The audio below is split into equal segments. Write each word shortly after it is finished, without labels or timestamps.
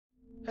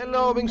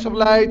Hello, beings of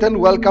light, and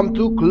welcome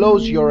to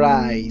Close Your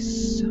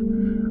Eyes.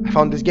 I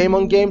found this game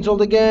on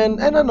Gamejolt again,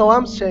 and I know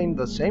I'm saying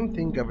the same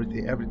thing every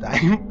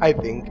time. I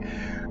think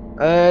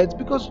it's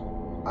because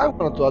I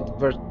wanted to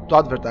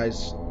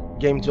advertise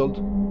Gamejolt.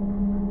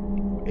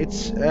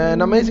 It's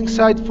an amazing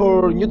site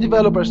for new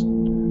developers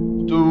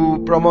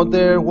to promote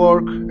their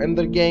work and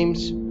their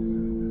games,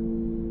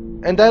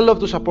 and I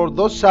love to support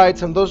those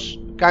sites and those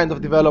kind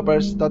of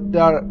developers that they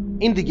are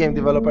indie game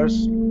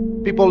developers,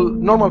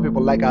 normal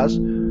people like us,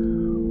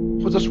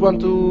 who just want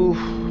to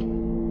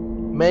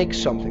make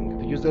something,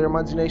 to use their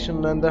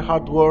imagination and their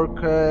hard work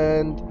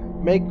and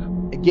make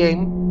a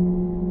game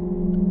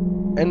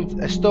and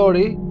a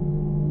story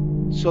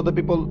so the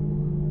people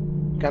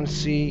can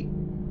see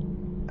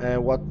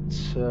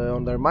what's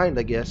on their mind,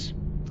 I guess.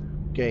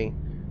 Okay,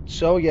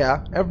 so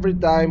yeah, every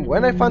time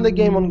when I find a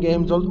game on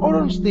Gamejolt or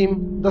on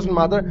Steam, doesn't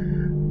matter,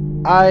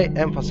 I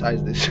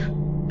emphasize this.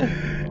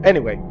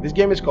 Anyway, this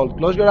game is called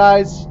Close Your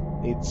Eyes.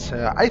 It's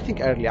I think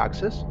early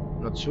access,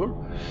 not sure.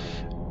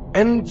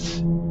 And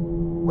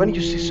when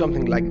you see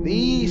something like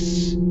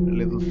this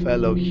little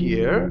fellow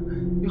here,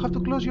 you have to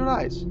close your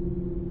eyes,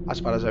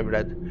 as far as I've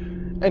read.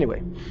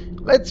 Anyway,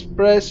 let's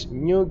press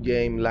new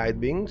game,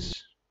 light beings.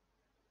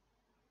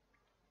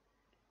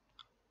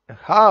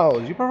 How?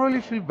 You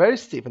probably feel very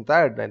stiff and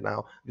tired right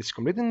now. This is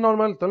completely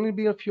normal. It'll only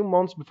be a few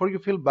months before you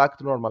feel back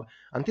to normal.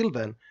 Until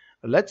then,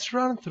 let's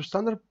run through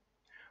standard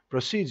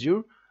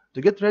procedure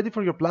to get ready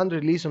for your planned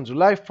release on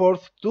July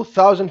 4th,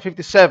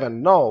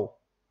 2057. No,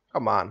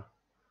 come on.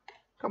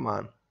 Come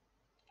on.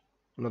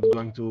 I'm not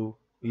going to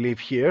live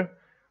here.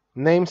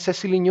 Name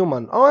Cecily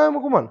Newman. Oh, I'm a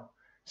woman.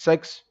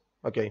 Sex.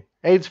 Okay.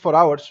 Age 4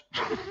 hours.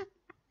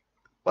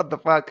 What the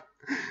fuck?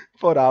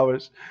 4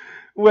 hours.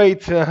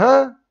 Weight,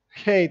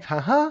 Height,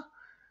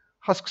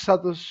 Husk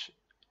status.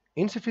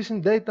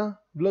 Insufficient data.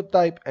 Blood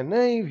type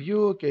NA.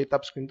 View. Okay,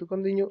 tap screen to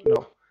continue.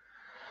 No.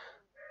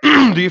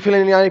 Do you feel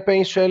any eye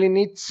pain, swelling,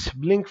 itch?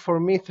 Blink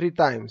for me 3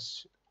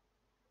 times.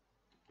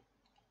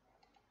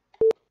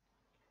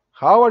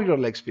 How are your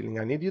legs feeling?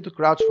 I need you to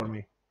crouch for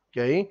me.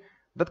 Okay,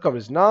 that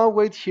covers. Now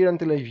wait here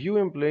until a view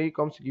employee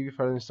comes to give you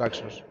further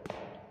instructions.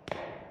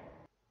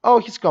 Oh,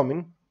 he's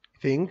coming, I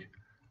think.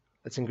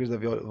 Let's increase the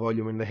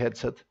volume in the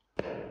headset.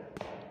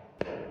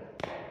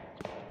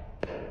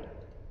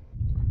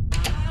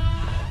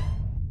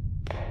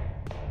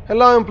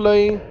 Hello,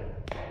 employee.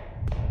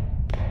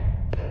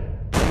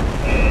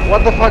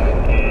 What the fuck?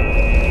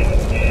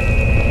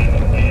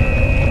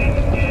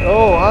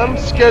 Oh, I'm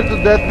scared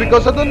to death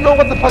because I don't know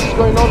what the fuck is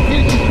going on.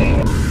 Here.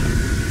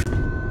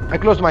 I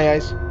closed my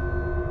eyes.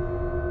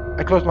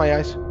 I closed my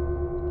eyes.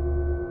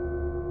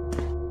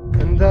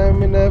 And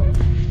I'm in a...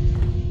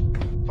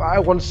 I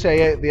won't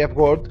say the F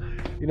word.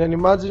 In an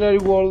imaginary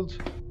world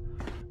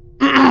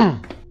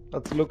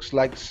that looks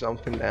like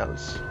something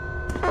else.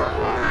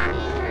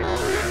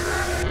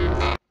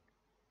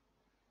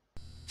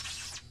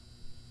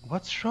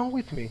 What's wrong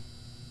with me?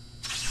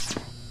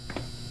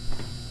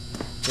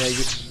 Yeah,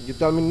 you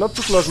tell me not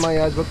to close my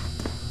eyes, but...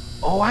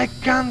 Oh, I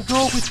can't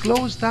go with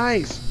closed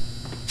eyes.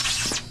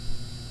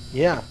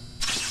 Yeah.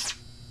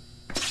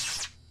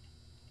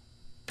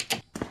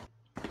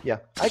 Yeah,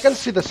 I can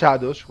see the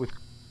shadows with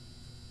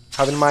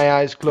having my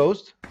eyes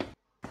closed.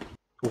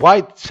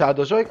 White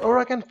shadows, or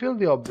I can feel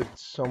the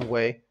objects some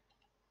way.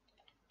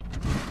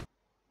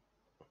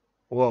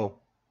 Whoa.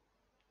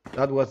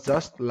 That was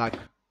just luck.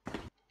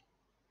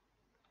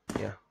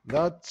 Yeah,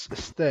 that's a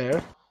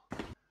stair.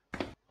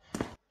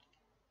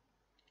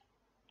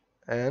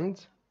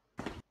 And...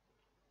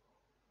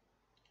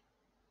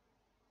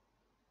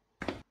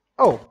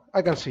 Oh,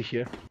 I can see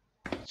here.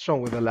 What's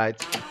wrong with the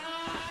lights?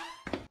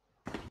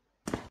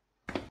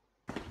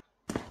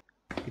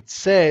 It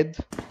said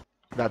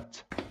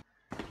that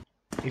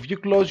if you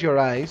close your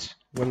eyes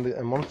when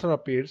a monster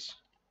appears,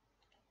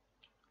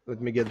 let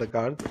me get the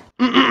card,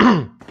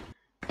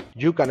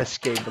 you can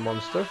escape the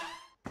monster.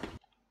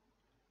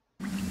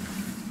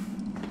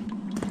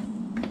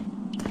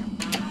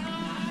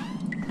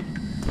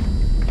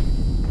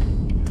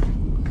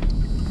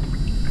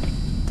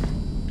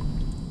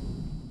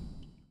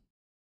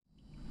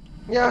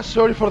 Yeah,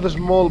 sorry for the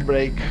small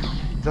break.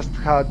 Just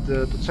had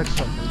to check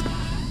something.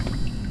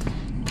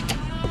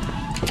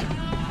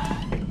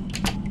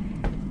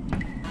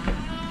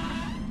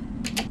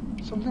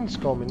 Something's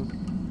coming.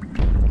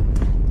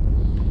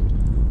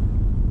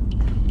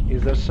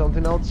 Is there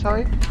something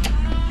outside?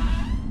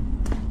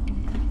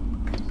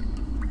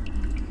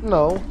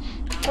 No.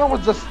 I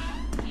was just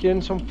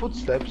hearing some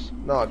footsteps.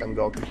 Now I can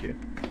go through here.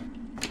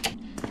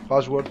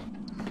 Password.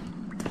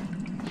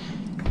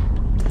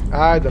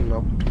 I don't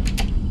know.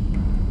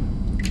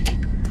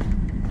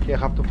 Okay, I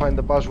have to find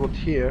the password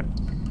here.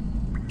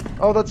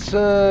 Oh, that's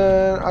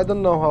I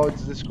don't know how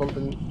it's this called.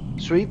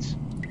 Switch?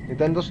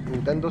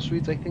 Nintendo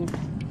Switch, I think.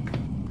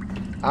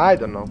 I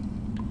don't know.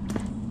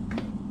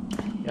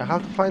 Yeah, I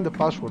have to find the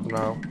password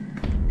now.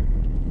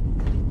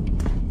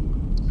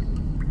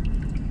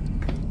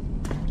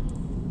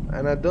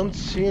 And I don't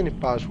see any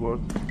password.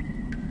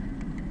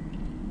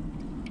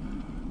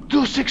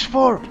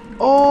 264!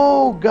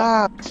 Oh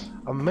God!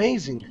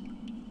 Amazing!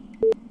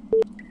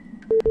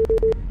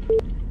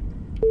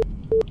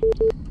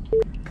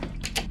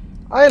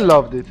 I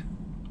loved it.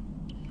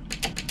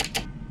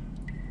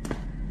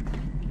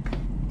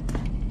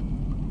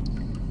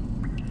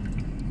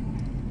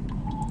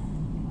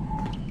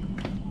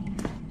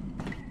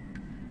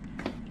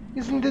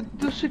 Isn't it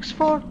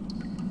 264?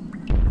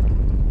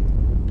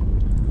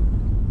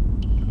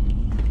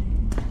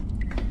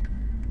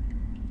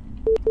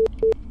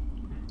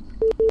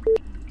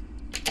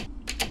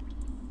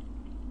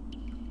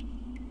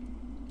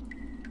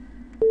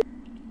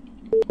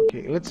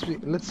 Okay,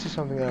 let's see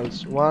something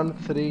else.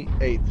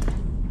 138.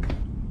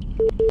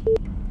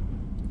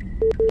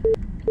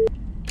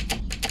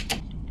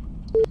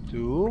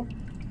 Two.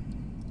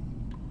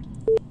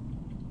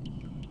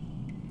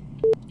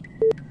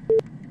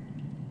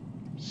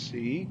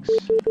 6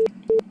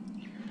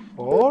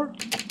 4.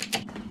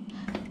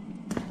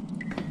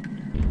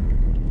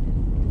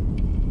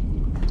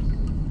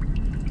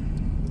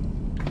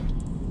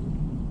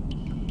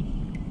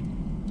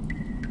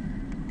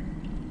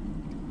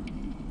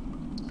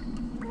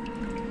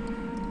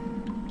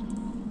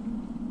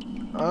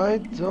 I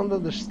don't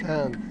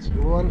understand.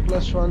 1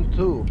 plus 1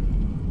 2.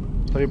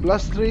 3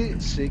 plus 3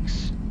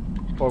 6.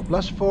 4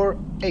 plus 4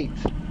 8.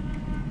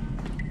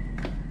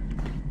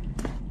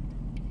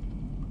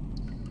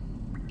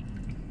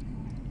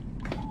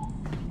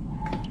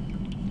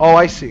 Oh,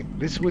 I see.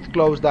 This with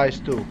closed eyes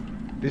too.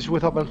 This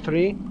with open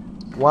 3.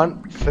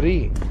 1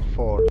 3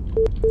 4.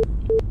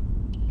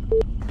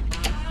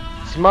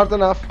 Smart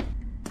enough.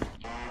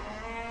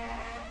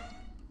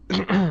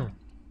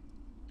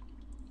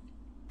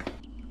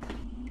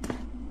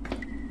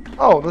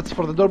 Oh, that's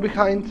for the door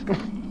behind.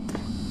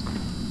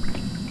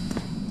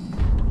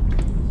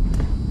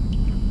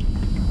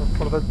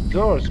 For the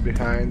doors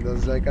behind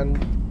us, I can...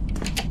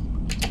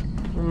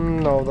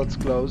 No, that's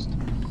closed.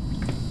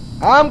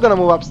 I'm gonna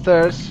move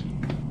upstairs.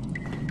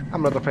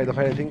 I'm not afraid of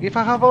anything. If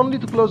I have only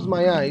to close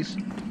my eyes,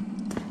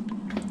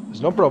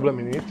 there's no problem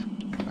in it,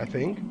 I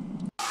think.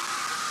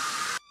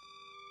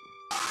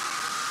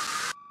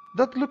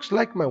 That looks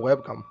like my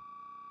webcam.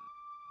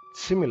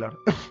 Similar.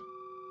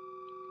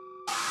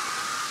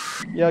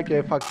 Yeah,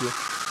 okay, fuck you.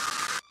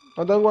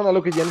 I don't wanna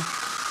look again.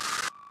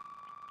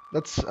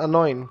 That's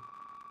annoying.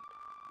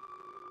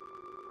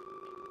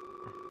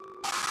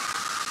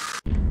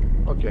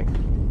 Okay.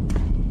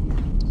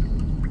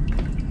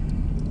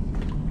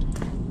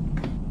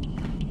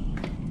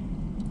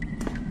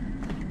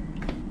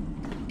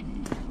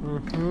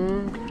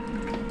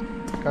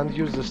 Can't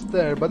use the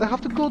stair, but I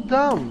have to go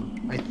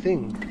down, I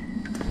think.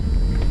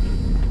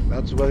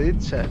 That's what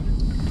it said.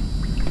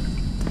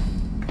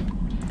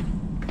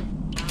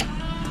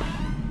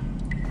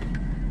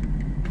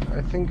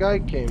 I think I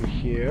came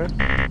here.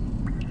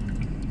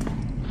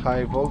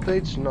 High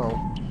voltage? No.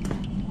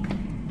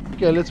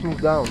 Okay, let's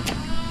move down.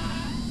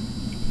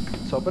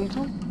 It's open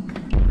to?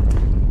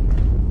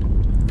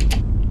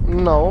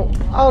 No,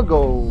 I'll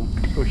go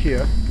through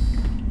here.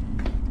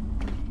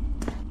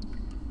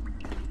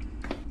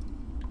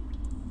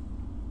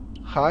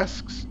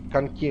 Husks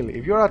can kill.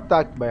 If you're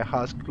attacked by a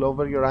husk,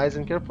 close your eyes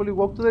and carefully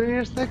walk to the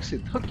nearest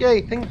exit.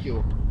 Okay, thank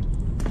you.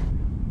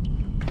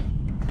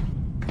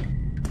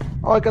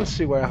 Oh, I can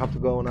see where I have to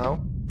go now.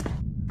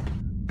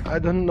 I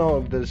don't know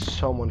if there's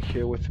someone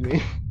here with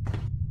me.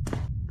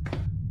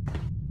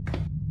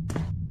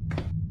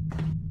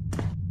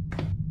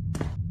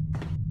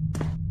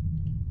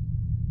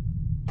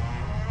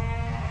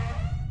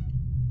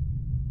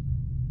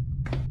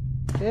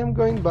 Okay, I'm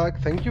going back.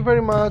 Thank you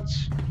very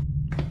much.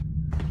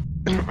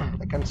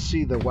 I can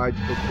see the white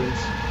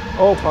footprints.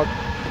 Oh fuck.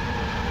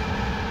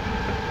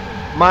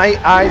 My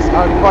eyes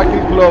are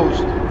fucking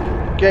closed.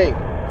 Okay.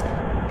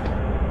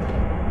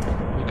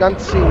 You can't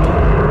see me.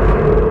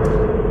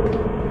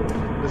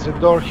 There's a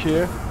door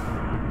here.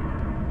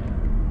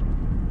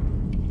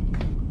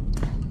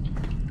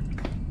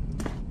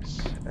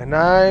 And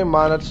I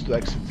managed to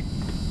exit.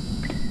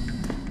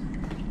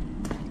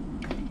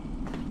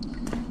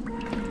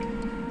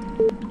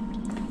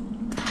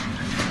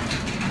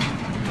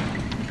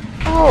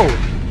 Oh!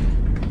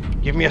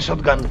 Give me a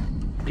shotgun.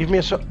 Give me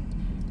a shot.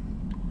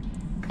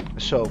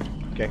 So,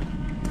 okay.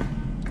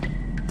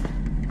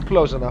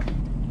 Close enough.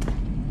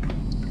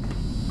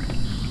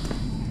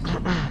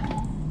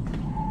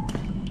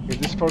 Is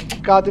this for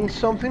cutting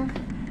something?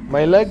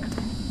 My leg?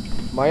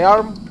 My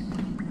arm?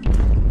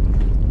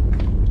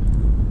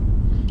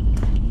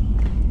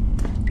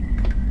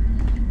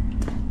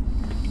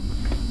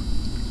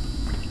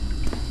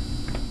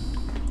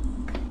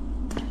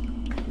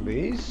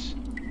 This?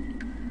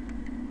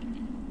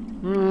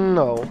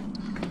 No.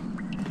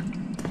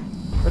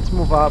 Let's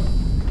move up.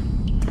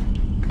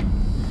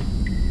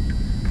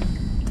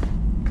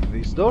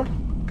 This door?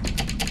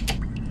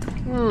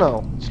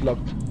 No, it's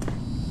locked.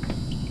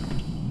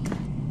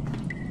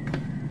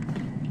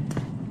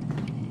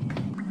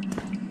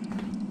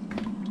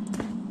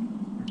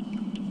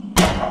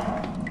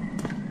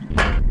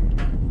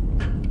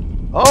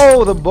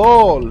 Oh, the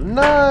ball!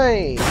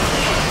 Nice!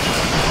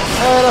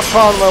 And I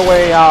found my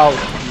way out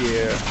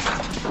here.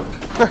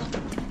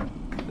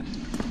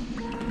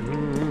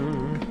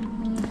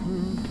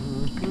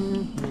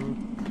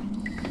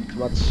 Too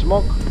much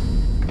smoke.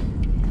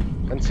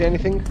 Can't see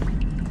anything.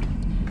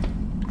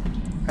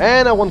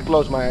 And I won't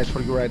close my eyes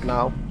for you right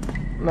now.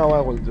 No,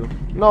 I will do.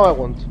 No, I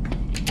won't.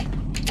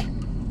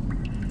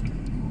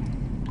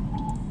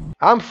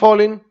 I'm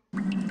falling.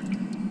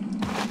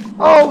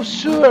 Oh,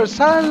 sewers.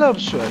 I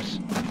love sewers.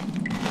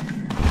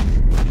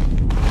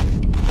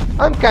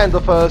 I'm kind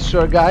of a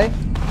sewer guy.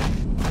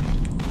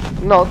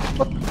 Not,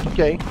 but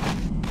okay.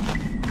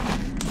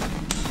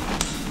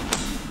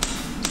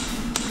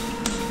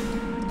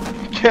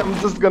 Okay, I'm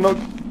just gonna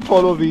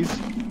follow this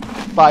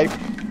pipe.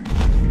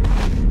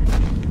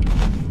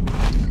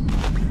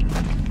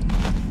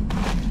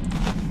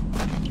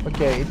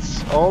 Okay,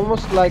 it's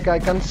almost like I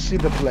can see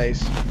the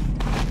place.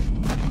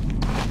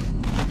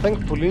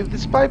 Thankfully,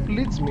 this pipe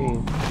leads me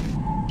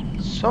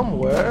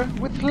somewhere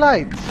with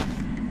light.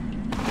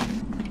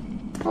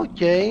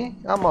 Okay,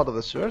 I'm out of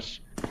the sewers.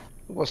 It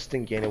was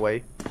stinky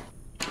anyway.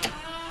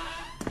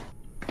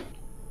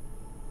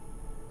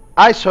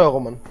 I saw a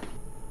woman.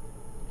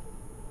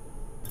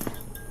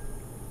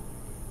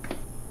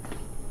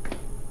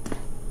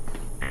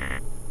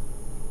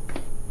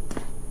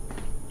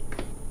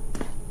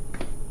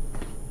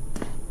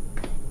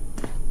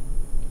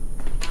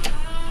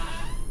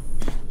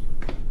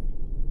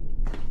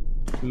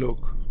 Look.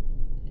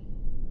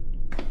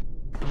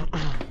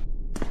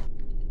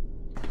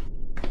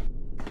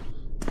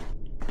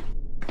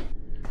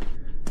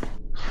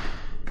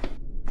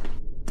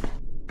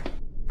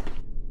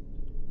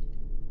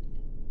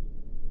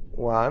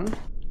 One.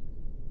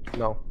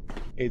 No.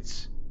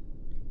 It's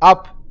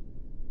up.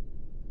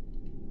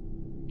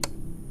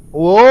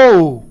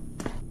 Whoa!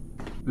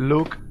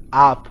 Look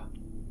up.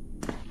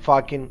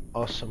 Fucking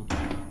awesome.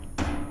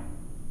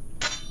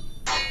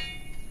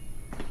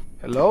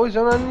 Hello, is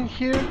anyone in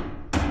here?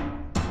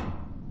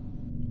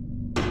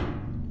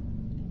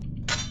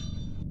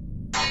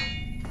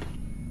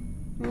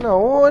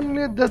 No,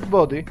 only a dead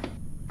body.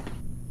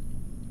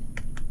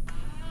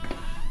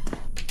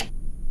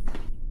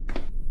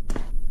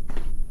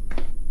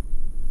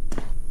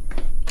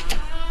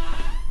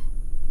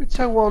 Which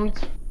I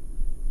want.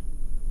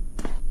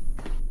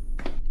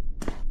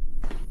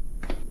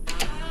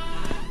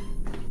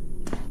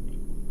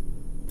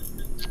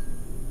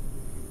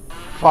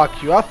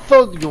 Fuck you, I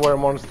thought you were a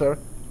monster.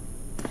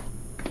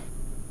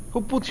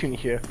 Who put you in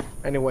here,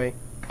 anyway?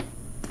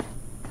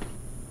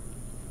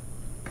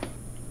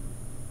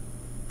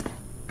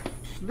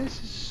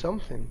 This is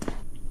something.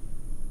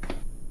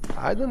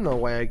 I don't know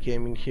why I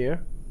came in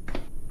here.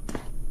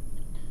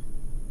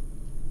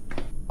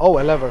 Oh,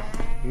 a lever.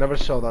 Never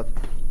saw that.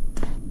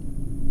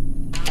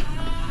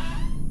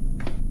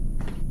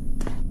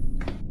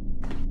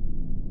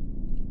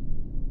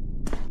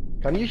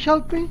 Can you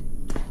help me?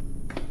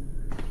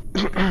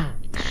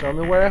 Show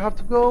me where I have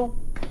to go.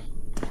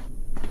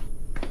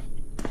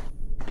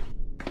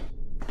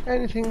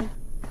 Anything?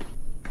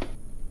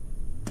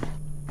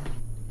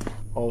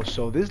 Oh,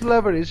 so this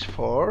lever is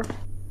for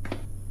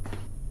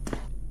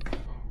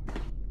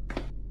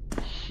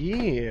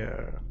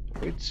here,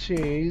 which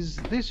is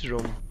this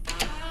room.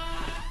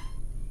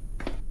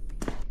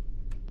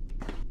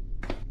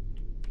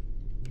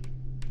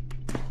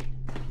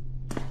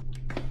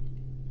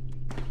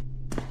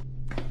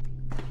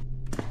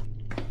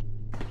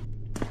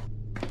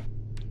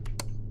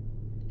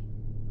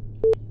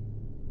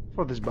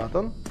 For this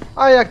button,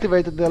 I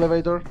activated the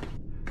elevator.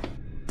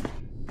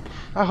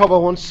 I hope I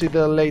won't see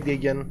the lady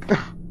again.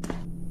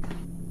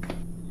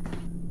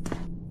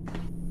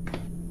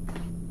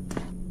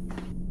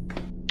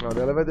 Now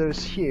the elevator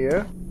is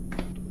here.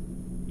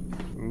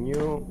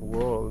 New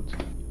world.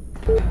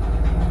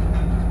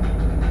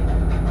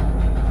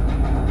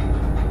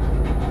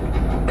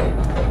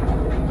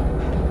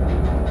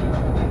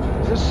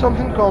 Is there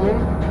something coming?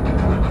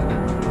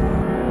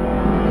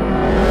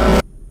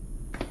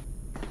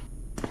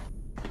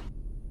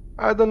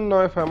 I don't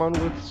know if I'm on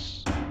with...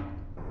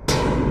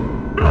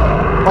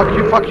 Fuck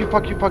you, fuck you,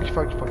 fuck you, fuck you,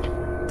 fuck you, fuck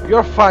you.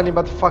 You're funny,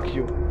 but fuck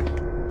you.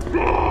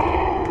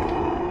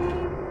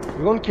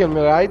 You won't kill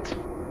me, right?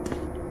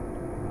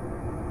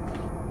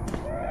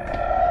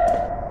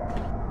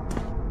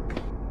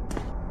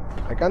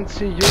 I can't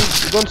see you.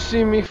 You don't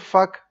see me,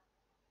 fuck.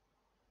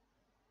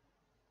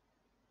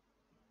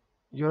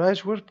 Your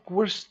eyes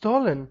were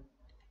stolen.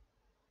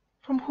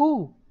 From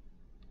who?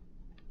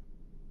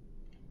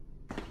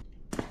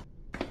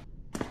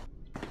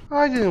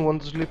 I didn't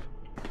want to sleep.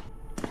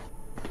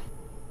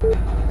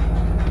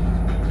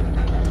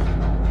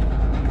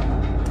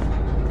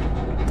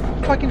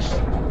 Fucking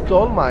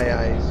stole my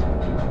eyes.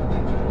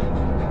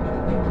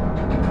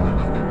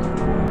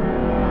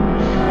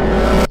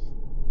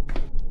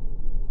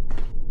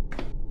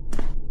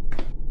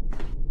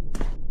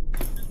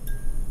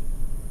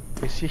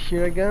 Is he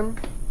here again?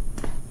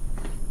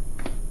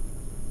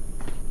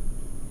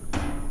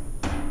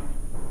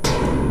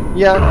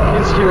 Yeah,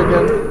 he's here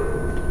again.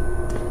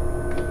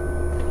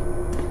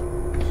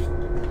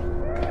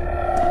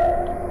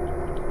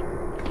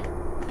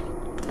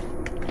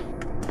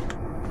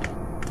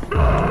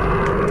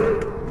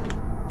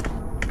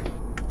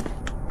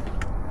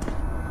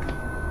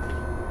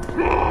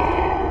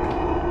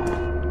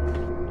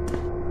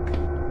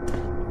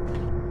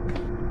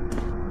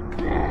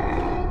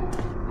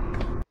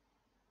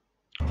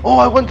 Oh,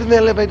 I went in the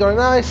elevator and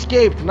I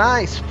escaped.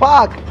 Nice.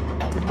 Fuck.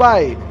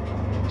 Goodbye.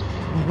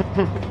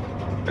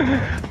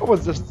 I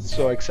was just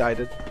so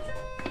excited.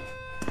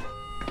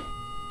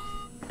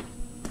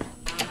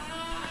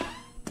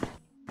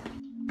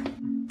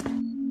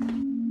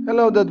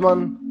 Hello, dead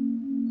one.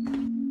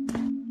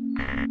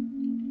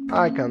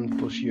 I can't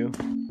push you.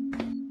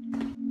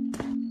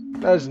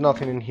 There's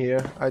nothing in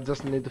here. I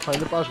just need to find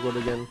the password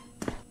again.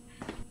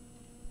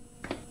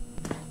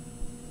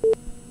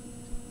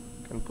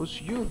 Can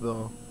push you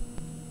though.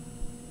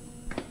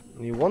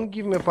 You won't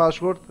give me a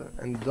password,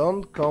 and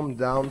don't come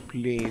down,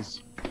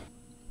 please.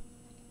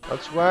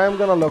 That's why I'm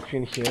gonna lock you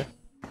in here.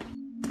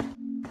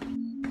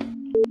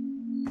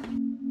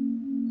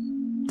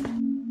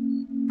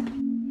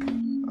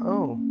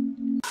 Oh.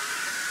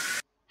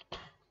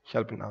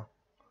 Help me now.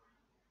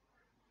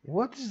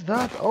 What is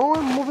that? Oh,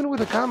 I'm moving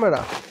with the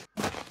camera.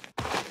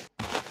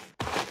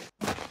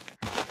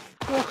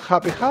 Oh,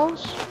 happy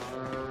house.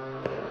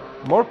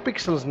 More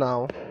pixels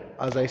now,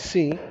 as I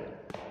see.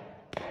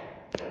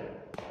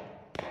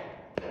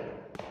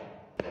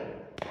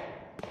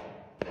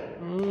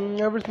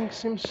 Everything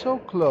seems so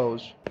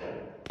close.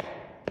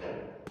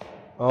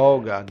 Oh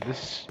god, this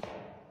is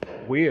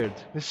weird.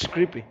 This is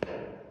creepy.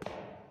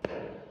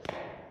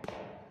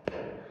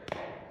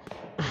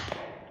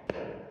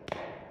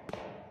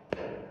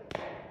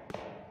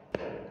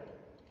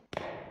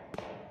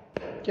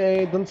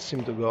 Okay, don't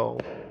seem to go.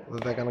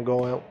 That I can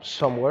go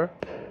somewhere.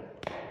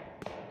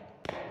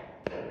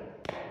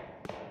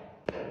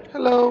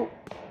 Hello.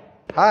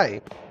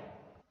 Hi.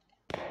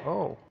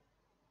 Oh.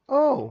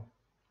 Oh.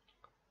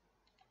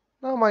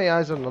 Now my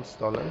eyes are not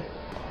stolen.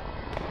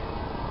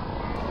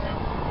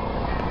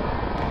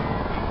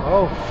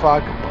 Oh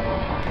fuck.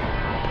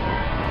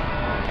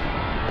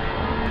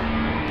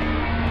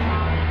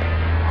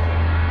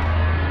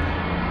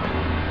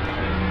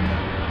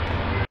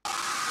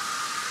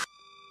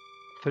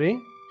 Three,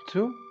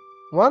 two,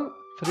 one,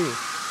 three.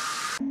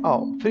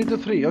 Oh, 3 to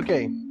 3,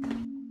 okay.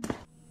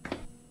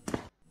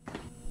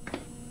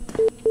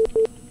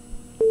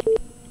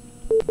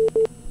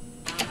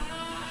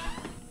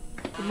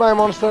 Goodbye,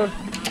 monster.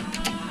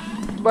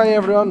 Goodbye,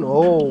 everyone.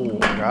 Oh,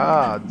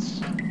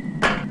 gods.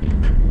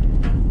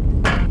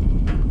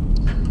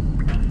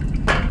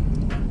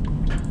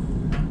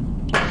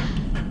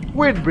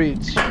 Weird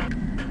bridge.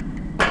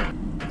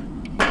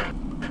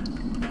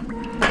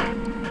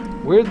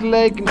 Weird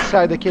lake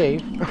inside the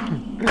cave.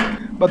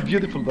 But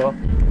beautiful though.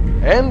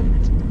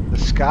 And the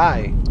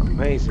sky.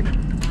 Amazing.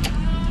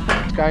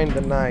 Sky in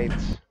the night.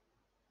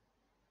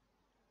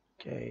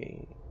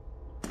 Okay.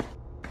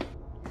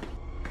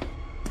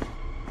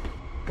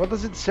 What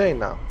does it say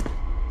now?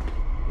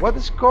 What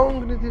is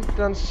cognitive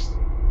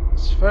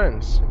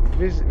transference?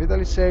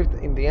 Vitally saved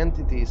in the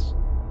entities.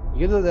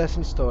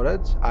 Iridescent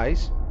storage,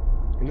 eyes.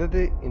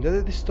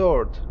 Identity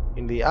stored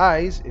in the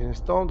eyes is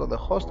installed on the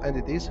host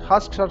entities.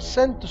 Husks are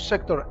sent to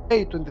sector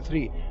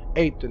 823,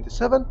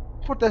 827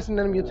 for testing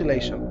and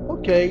mutilation.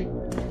 Okay.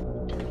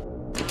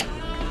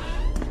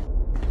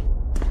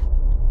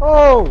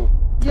 Oh,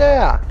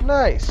 yeah,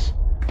 nice.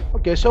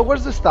 Okay, so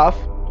where's the stuff?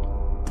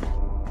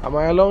 Am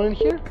I alone in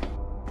here?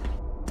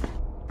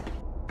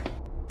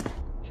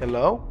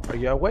 Hello? Are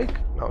you awake?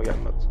 No, you're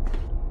not.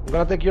 I'm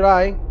gonna take your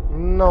eye.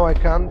 No, I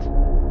can't.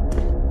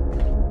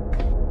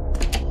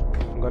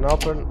 I'm gonna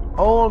open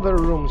all the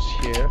rooms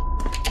here.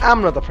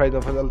 I'm not afraid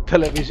of a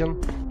television.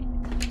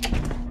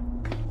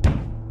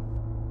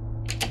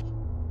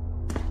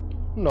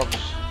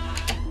 Knocks.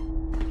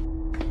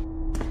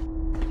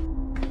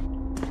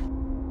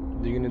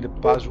 Do you need a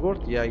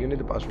password? Yeah, you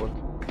need a password.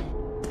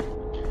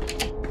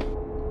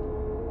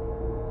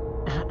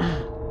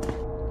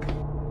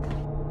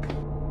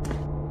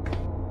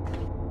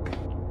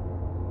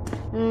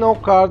 No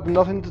card,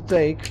 nothing to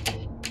take.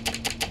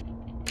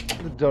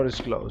 The door is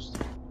closed.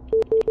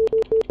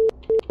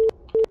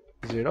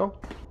 0.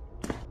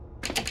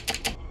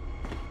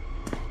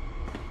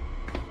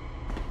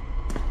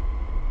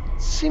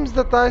 Seems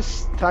that I'm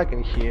stuck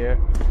in here.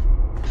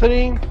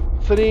 3,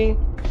 3,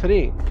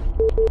 3.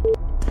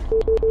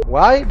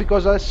 Why?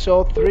 Because I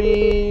saw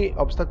 3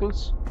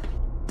 obstacles.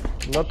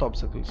 Not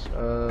obstacles.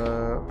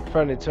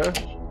 Furniture.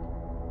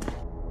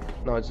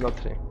 No, it's not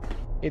 3.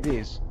 It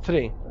is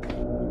 3.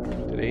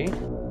 3.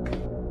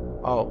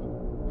 Oh.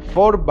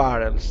 4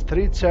 barrels,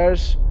 3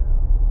 chairs,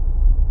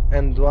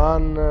 and 2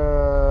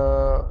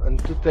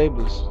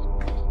 tables.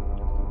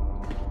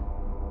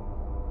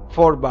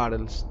 4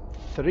 barrels,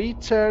 3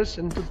 chairs,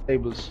 and 2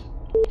 tables.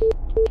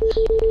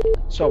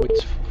 So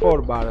it's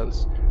 4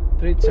 barrels,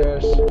 3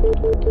 chairs,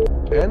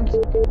 and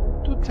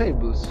 2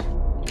 tables.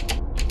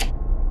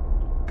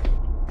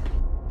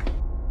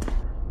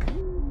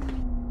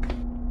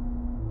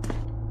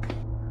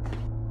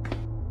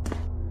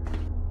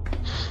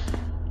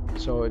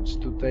 So it's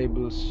 2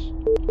 tables,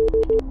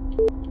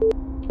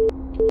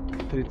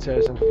 3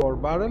 chairs and 4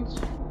 barrels?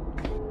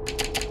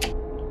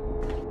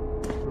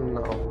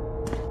 No.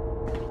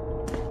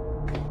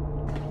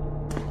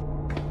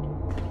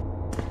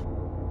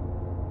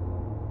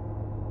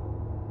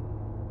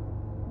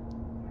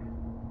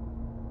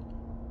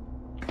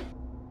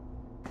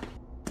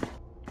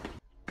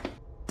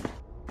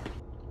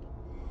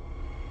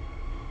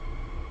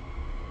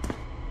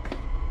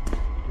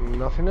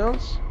 Nothing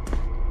else?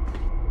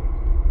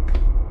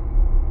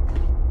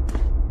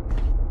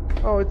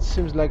 Oh, it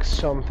seems like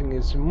something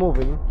is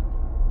moving.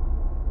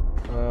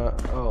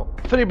 Oh,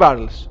 3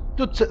 barrels,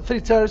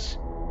 3 chairs,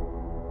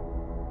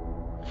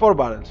 4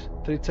 barrels,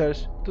 3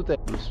 chairs, 2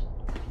 tables.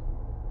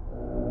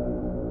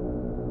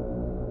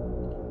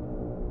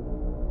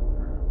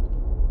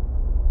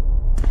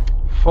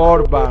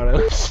 Four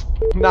barrels.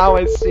 Now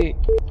I see.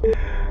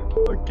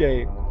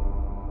 Okay.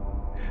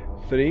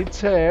 3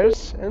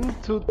 chairs and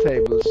 2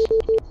 tables.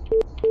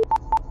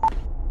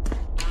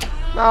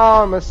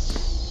 Now I'm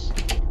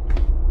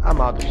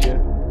out of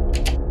here.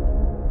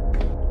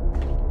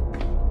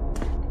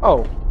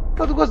 Oh,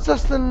 that was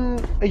just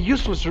a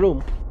useless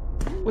room,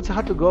 which I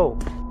had to go.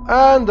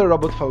 And the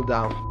robot fell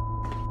down.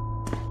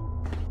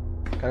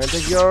 Can I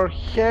take your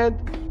head,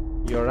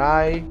 your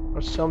eye,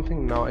 or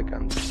something? No, I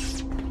can't.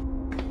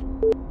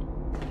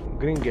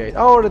 Green gate.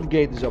 Oh, red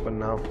gate is open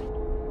now.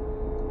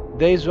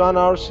 Days 1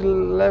 hours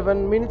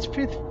 11 minutes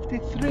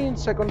 53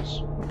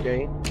 seconds.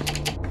 Okay.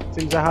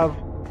 Seems I have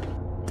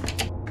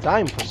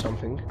time for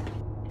something.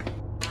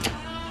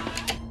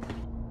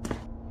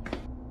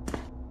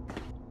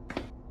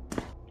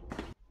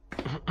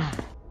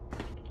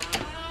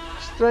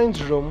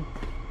 Strange room.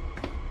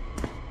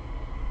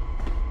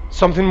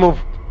 Something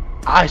moved.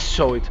 I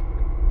saw it.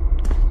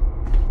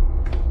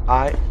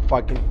 I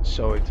fucking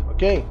saw it.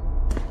 Okay.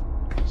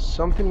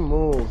 Something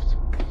moved.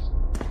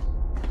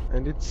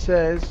 And it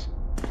says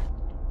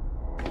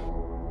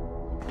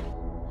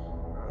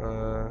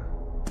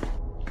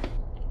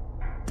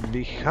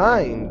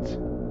behind.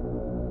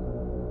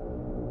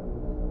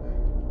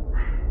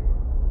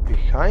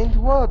 Behind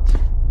what?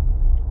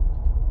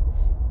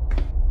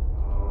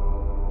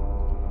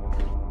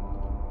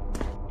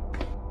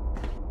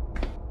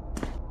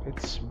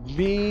 It's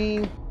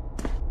behind.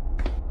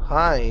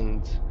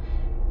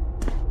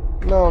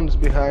 No one's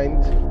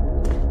behind.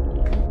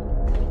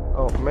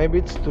 Oh, maybe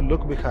it's to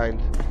look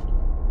behind.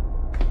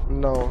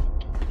 No,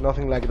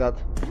 nothing like that.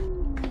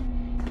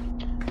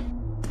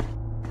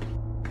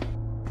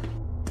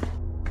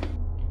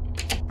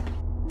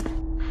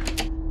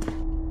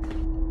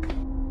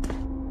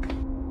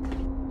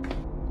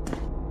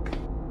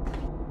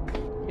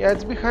 Yeah,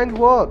 it's behind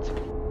what?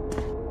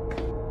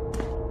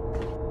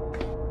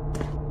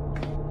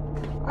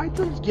 I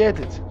don't get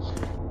it.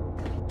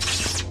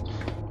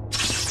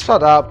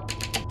 Shut up.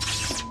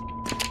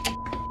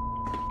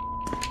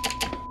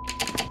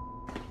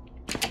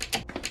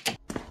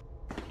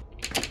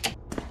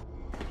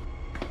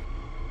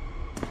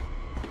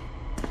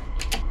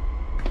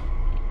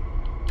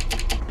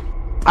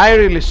 I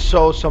really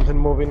saw something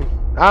moving.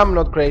 I'm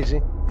not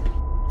crazy.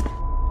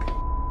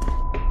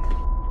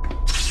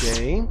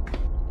 Okay.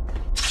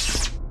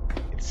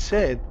 It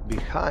said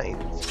behind.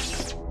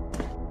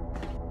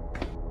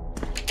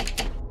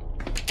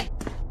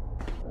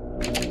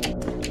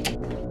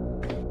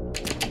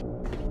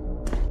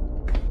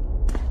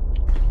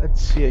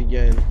 Let's see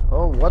again.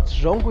 Oh,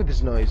 what's wrong with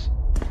this noise?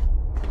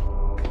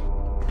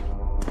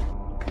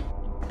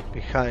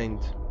 Behind.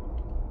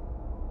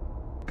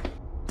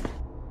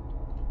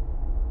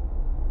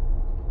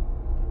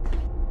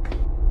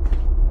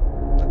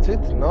 That's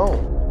it? No.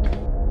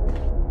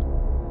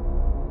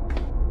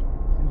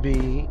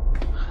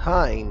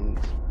 Behind.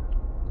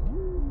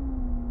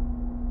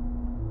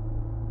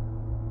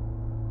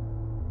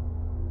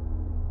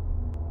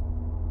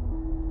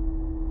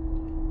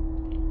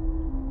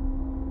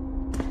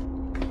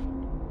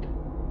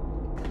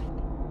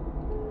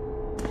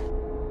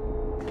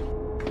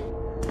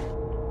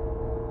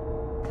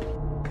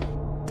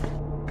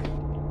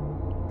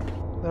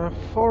 There are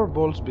 4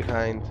 balls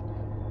behind.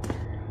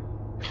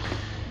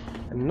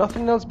 And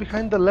nothing else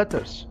behind the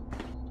letters.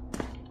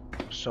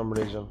 For some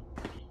reason.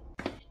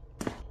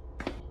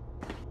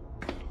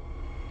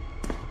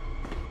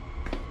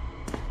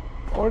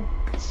 Or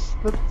it's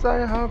that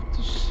I have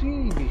to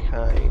see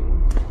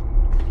behind.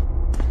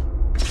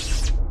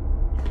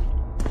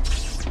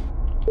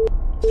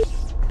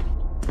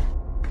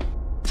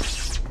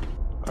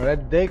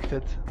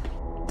 Redacted.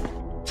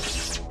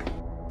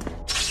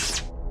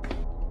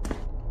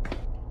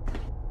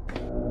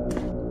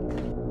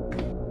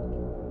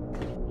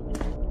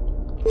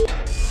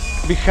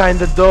 Behind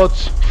the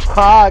dots.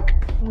 Fuck!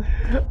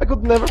 I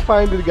could never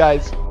find it,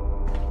 guys.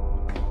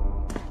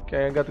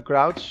 Okay, I got to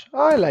crouch.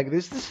 Oh, I like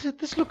this.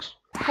 This looks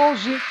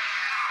cozy.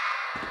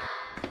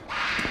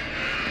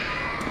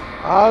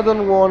 I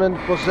don't want a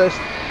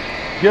possessed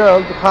girl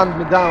to hunt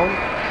me down.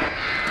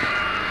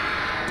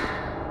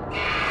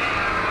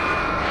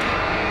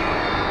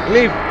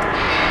 Leave.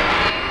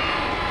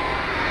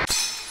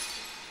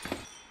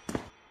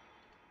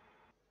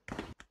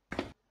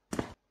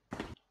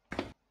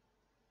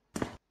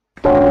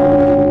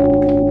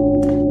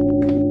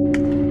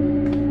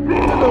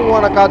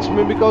 Wanna catch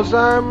me because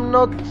I'm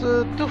not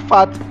too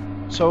fat,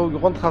 so you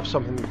won't have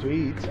something to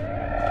eat.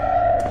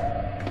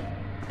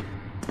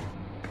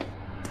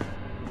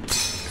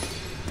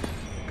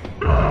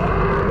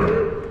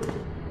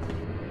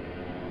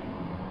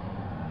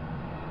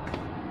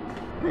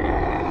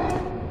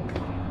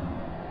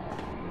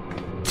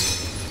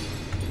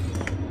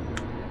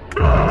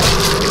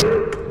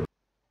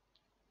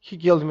 He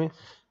killed me.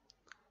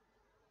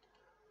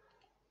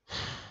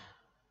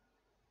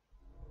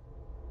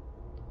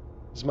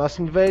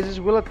 Smashing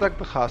vases will attack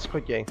the husk.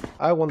 Okay,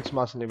 I want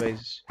smashing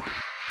vases.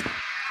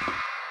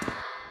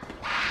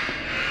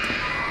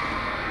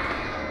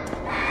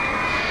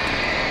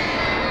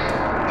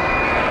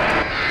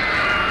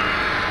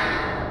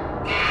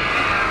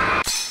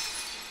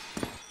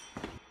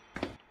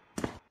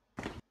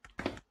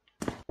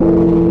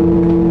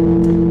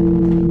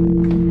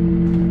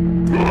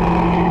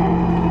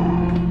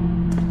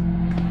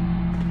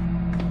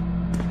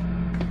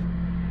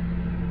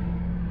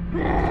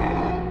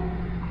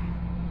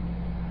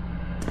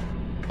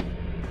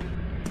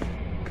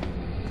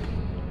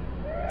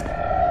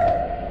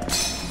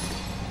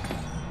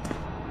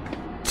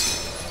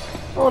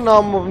 Oh, now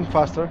I'm moving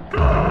faster.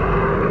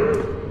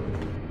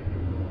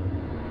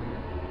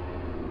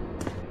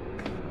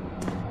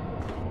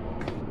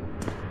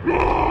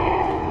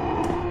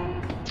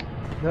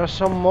 There are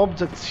some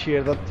objects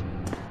here that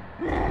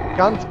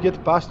can't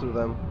get past through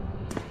them.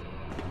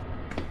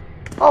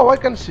 Oh, I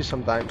can see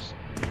sometimes.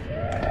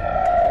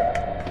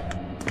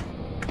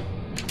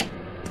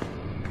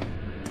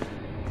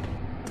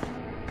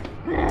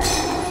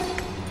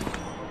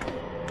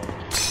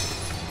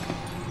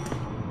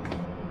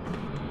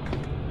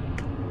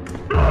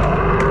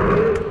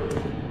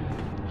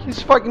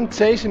 He's fucking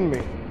chasing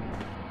me.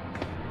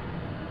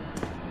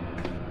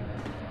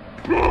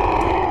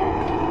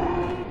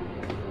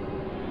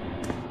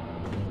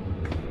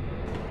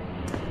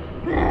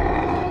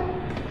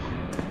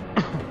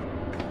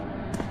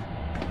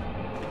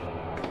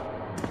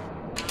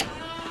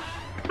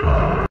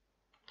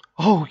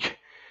 Oh,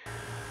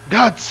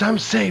 gods, I'm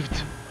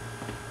saved.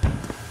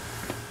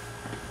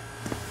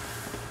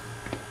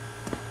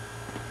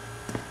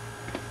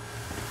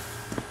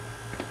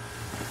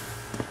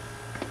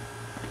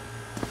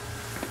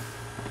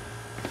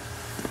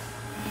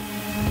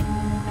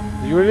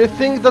 Do you really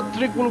think that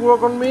trick will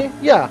work on me?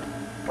 Yeah,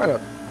 why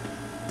not?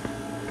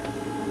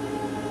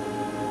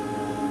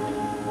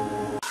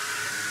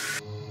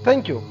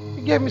 Thank you,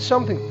 you gave me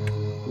something.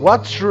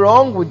 What's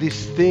wrong with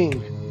this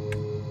thing?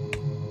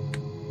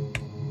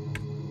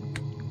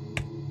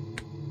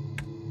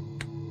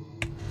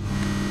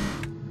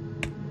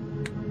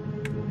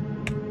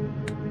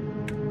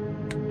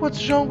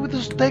 What's wrong with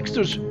those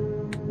textures?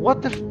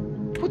 What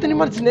an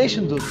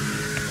imagination, dude.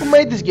 Who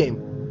made this game?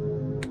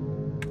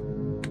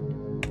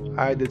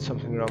 I did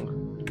something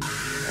wrong.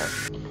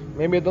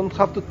 Maybe I don't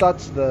have to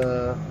touch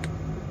the...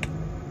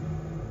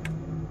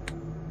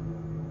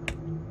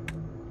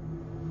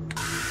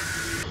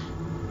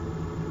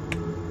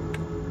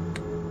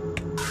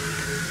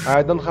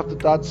 I don't have to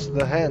touch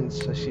the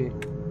hands, I see.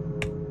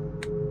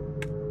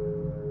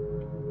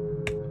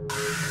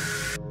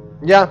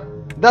 Yeah,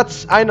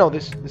 I know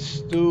this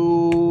is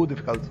too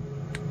difficult.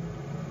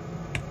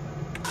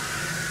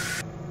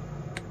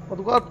 But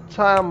what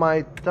am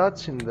I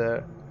touching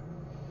there?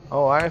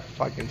 Oh, I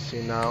fucking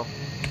see now.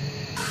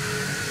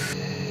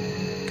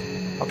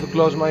 I have to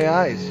close my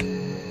eyes.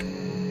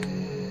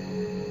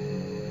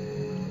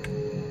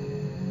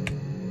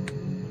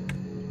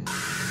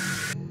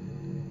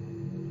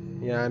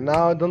 Yeah,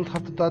 now I don't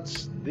have to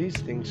touch these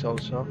things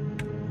also.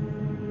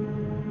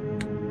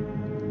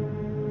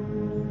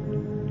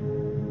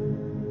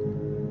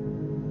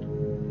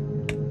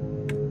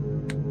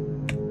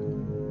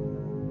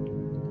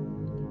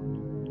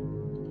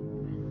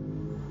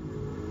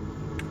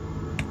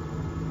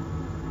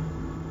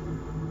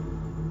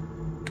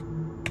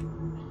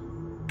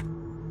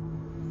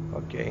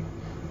 Okay.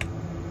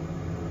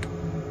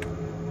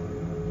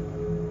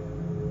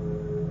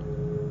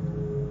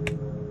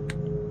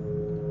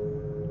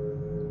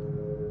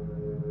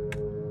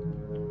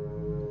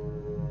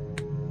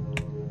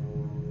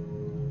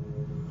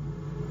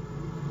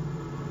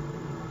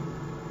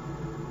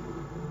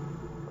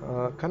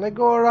 Can I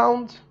go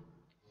around?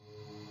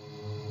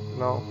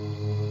 No.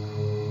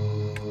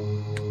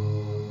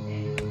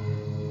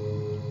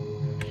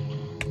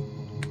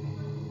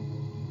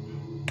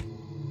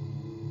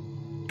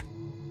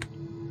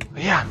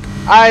 Yeah,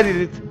 I did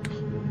it.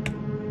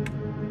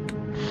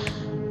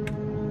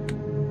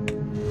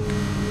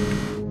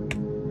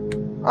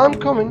 I'm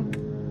coming.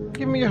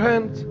 Give me your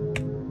hand.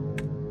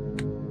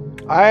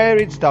 I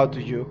reached out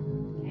to you.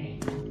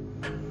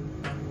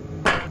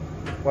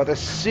 What a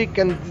sick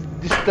and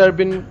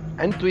disturbing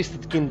and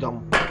twisted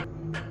kingdom.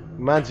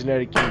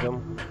 Imaginary kingdom.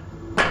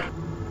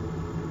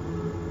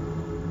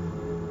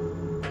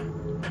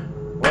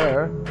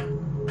 Where?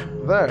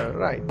 There,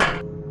 right.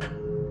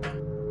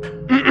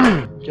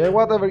 Okay,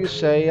 whatever you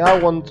say, I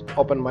won't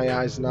open my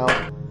eyes now.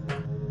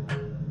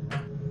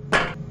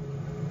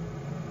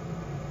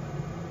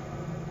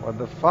 What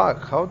the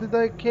fuck? How did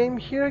I came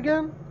here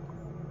again?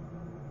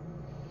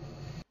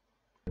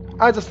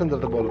 I just entered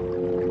the ball.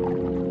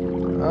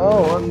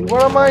 Oh, and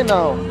where am I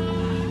now?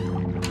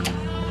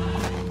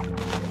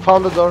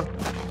 Found the door.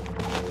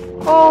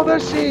 Oh, there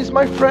she is,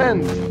 my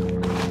friend.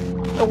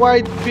 A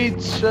white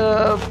beach,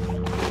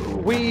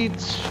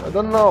 weeds, I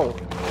don't know.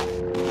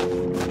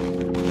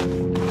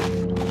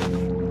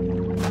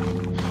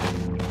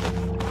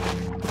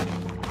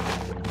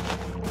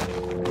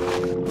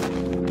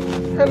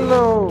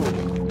 Hello.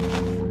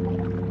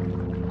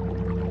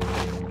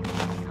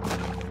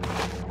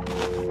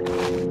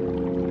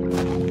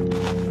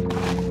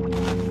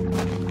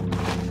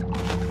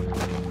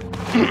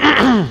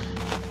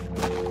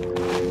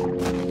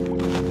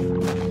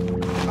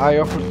 I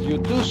offered you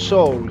 2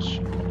 souls.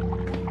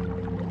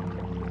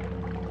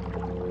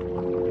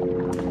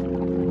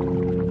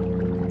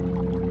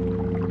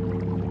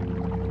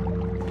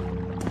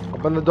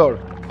 Open the door.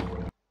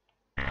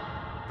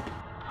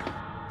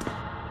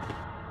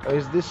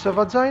 Is this a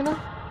vagina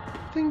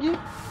thingy?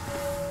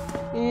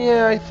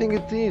 Yeah, I think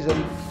it is,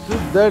 and it's too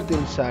dirty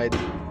inside.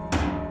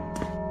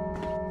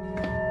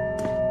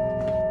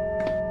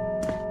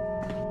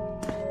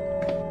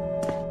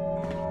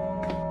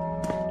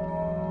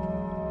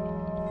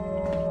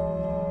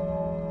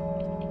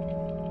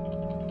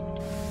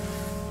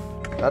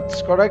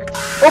 That's correct.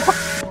 Oh,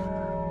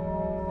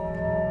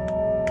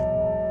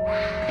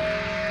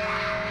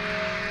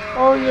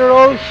 oh, you're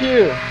all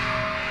here.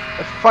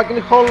 A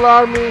fucking whole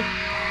army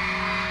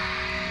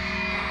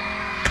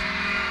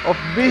of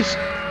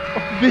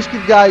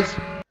biscuit guys.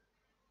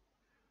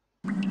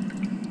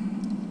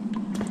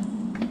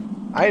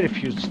 I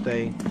refuse to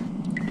stay.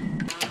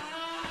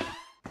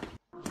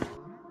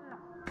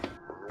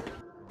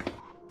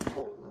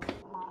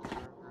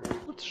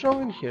 What's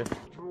wrong in here?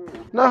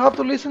 Now I have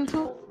to listen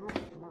to?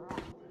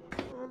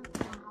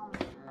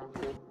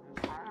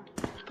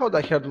 Thought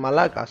I heard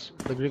Malakas,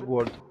 the Greek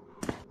word.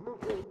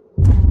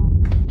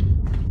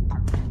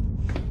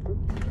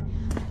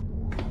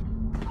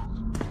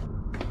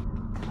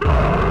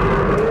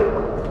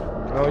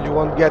 No, you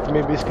won't get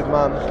me, biscuit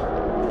man.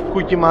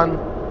 Cookie man.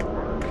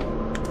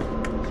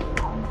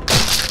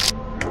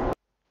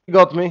 You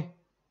got me.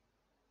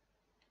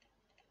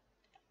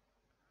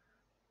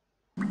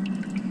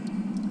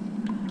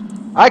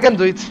 I can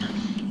do it.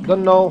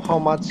 Don't know how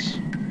much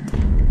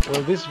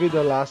will this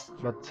video last,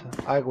 but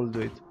I will do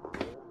it.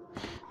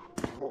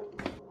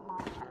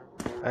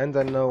 And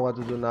I know what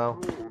to do now.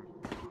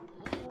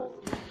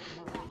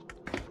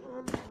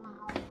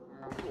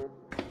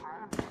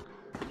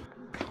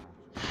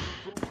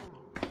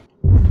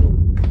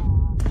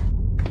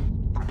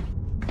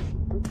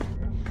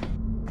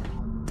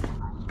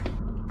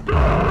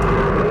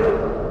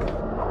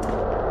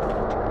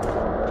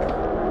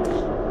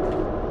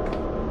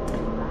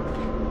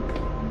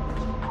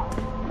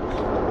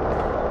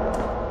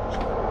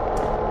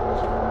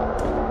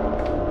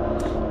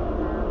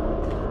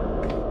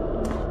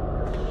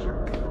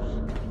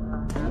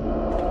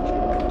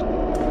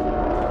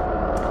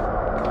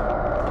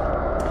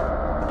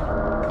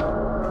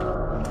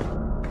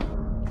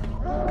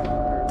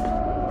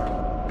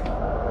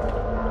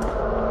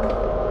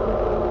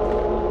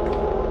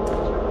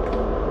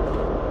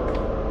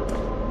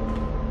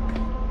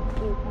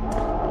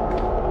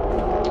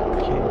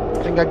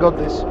 I got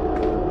this.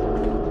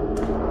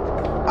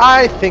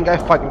 I think I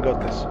fucking got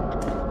this.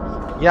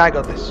 Yeah, I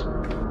got this.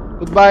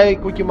 Goodbye,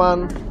 Cookie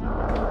Man.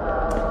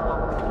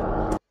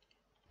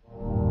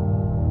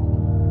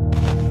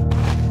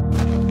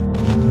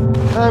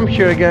 I'm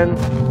here again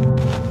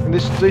in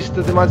this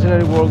twisted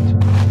imaginary world.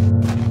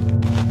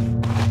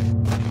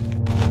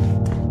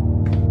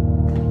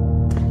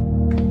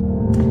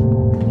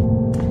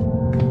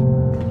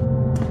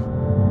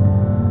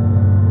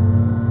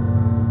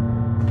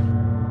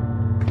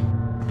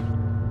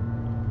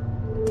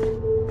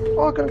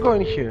 Oh, I can go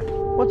in here.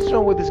 What's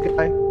wrong with this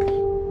guy?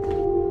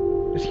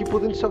 Is he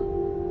putting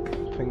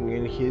something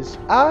in his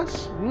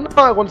ass? No,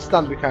 I won't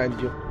stand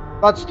behind you.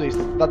 That's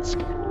twisted. That's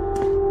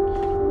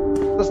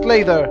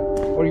later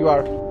where you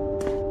are.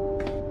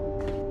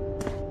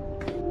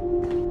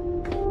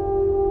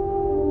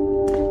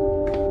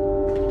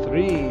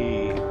 Three.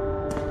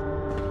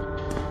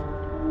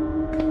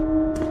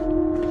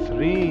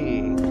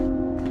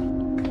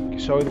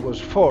 So it was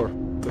 4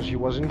 because he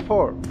was in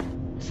 4.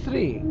 It's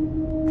 3.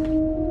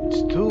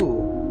 It's 2.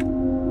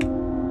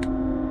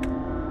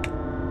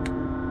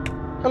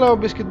 Hello,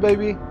 biscuit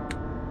baby.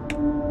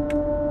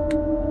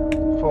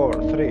 4,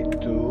 3,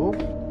 2.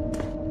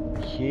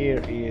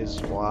 Here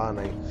is 1,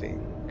 I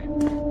think.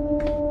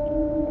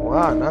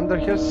 1 under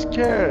her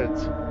skirt.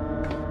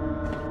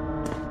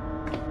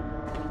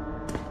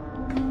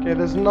 Okay,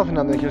 there's nothing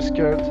under her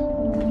skirt.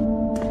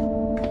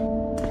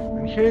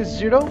 And here is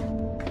 0.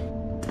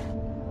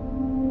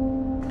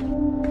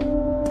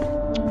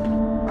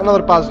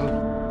 Another puzzle.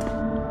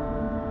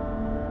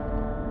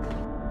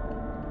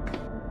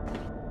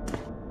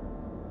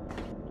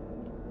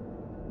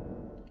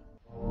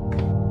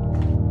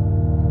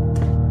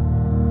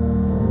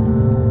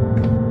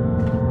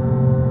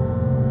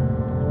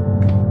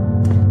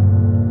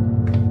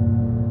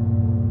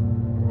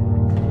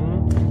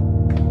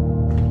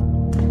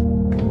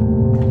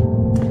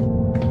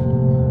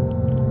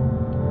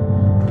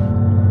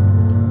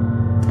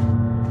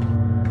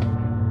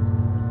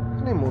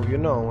 You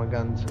know, I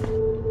can't.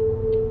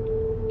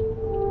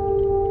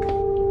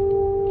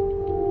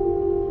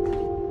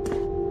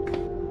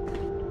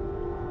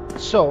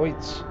 So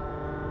it's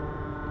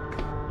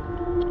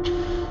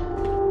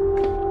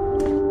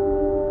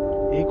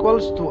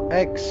equals to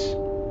x.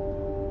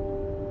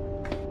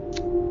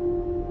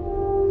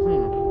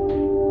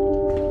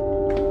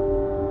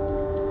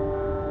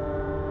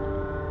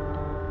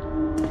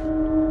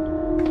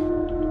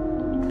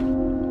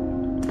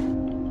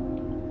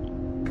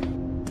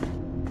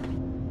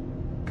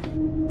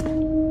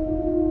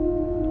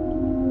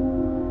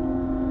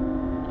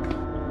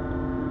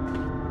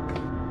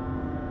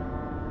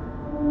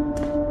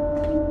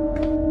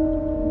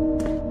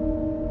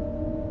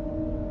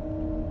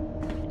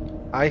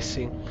 I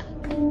see.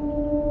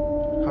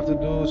 Have to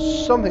do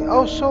something.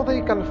 Oh, so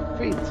they can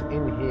fit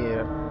in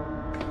here.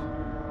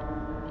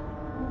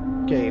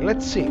 Okay,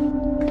 let's see.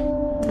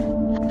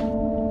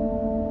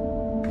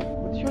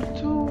 But you're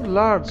too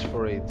large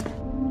for it.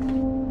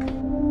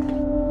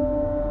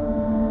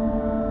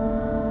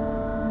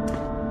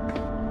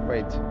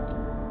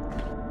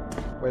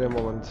 Wait a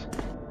moment.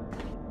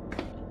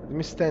 Let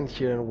me stand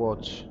here and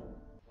watch.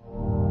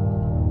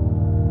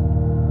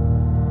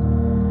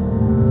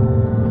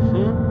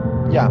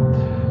 Yeah,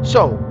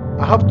 so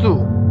I have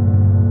to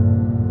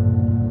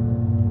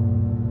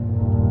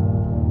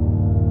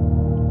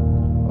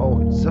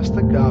it's just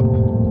a gap.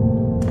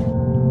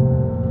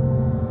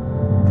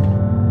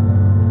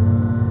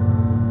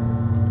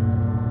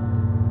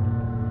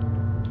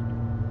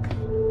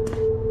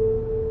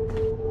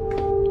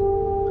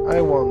 I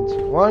want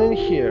one in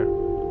here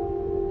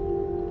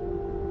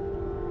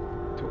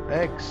to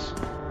X.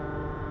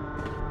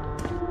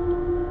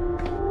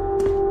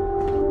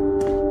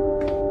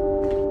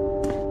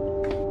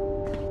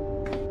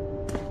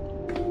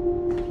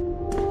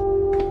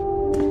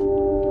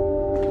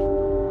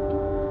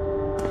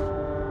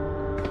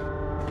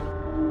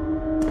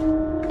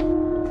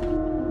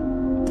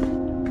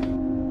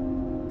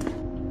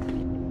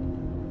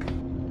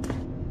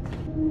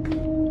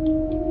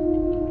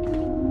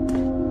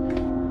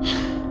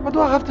 What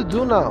do I have to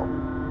do now?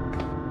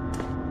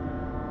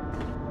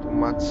 To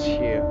match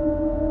here.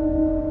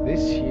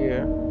 This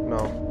here? No.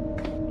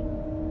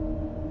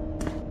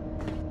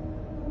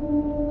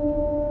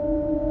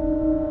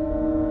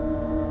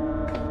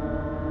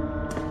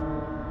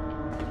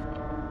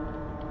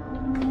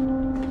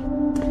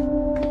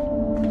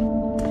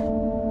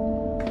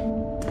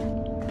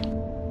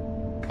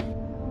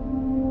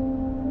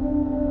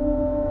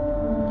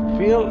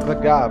 Fill the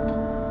gap.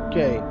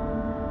 Okay.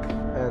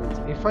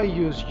 And if I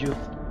use youth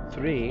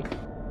 3,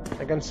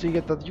 I can see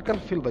that you can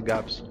fill the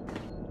gaps.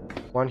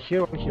 One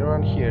here, one here,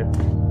 one here.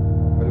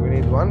 But we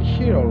need one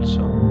here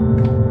also.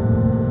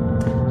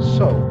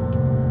 So,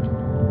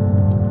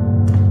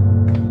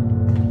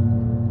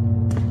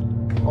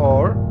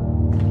 or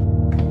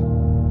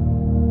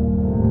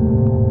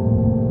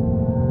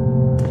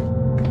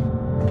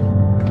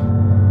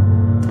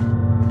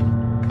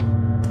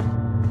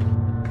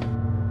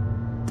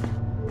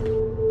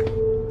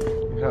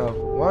you have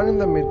one in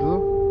the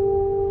middle.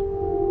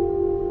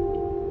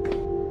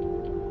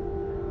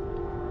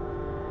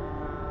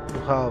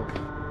 Have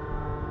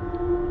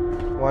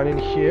one in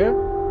here.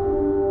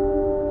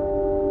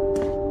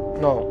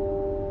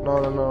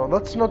 No,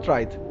 that's not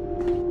right.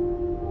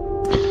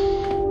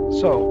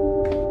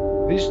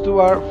 So these two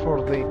are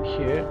for the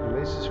here, and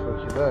this is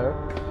for there,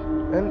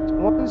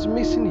 and one is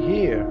missing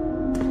here.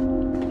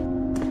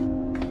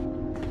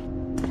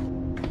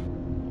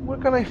 Where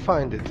can I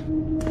find it?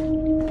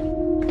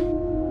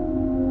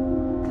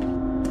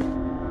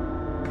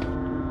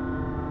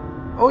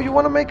 Oh, you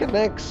want to make an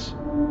X.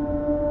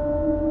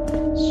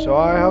 So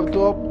I have to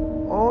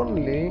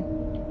only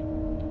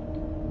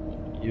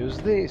use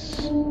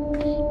this.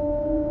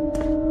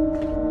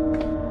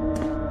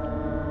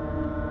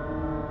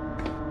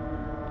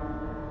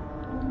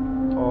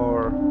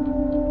 Or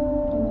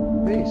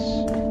this.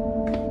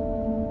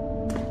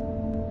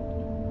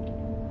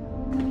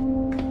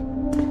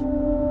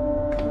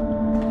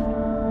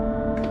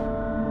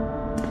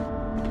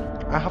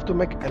 I have to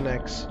make an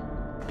X.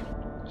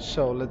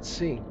 So let's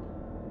see.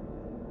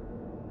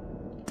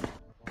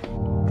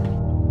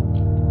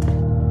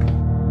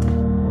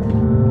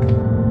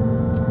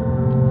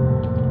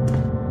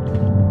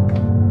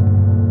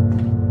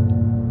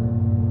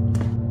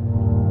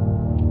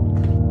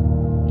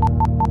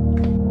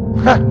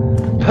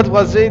 That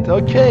was it.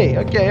 Okay,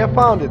 I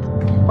found it.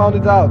 Found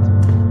it out.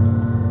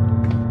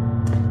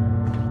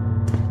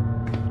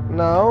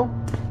 Now,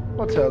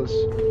 what else?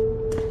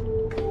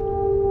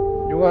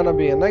 You wanna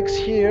be an X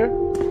here.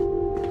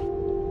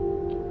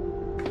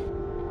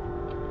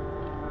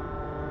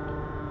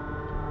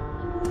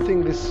 I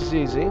think this is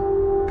easy.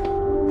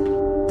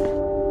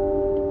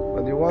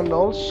 But you want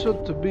also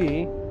to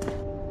be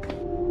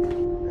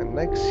an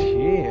X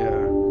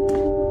here.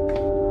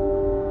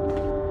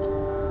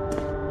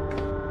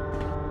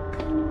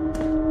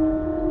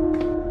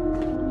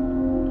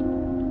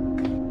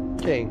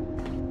 Okay.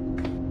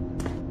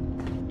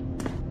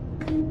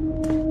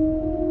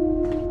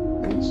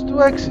 And it's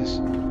two X's.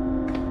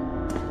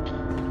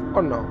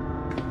 Or no?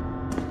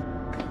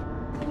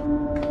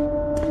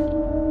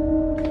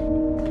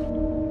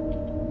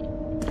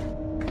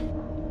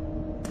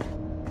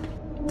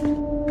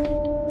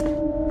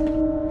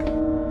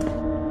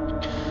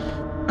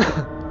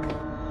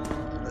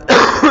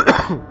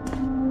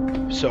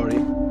 sorry.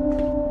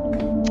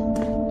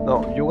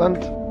 No, you want...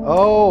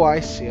 Oh, I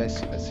see. I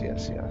see.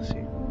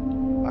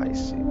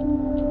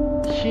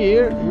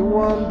 Here, you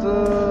want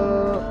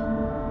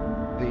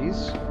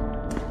this,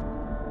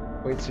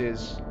 which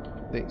is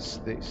this,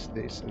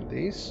 and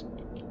this.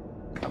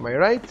 Am I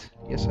right?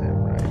 Yes, I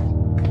am right.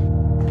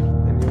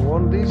 And you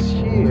want this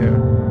here.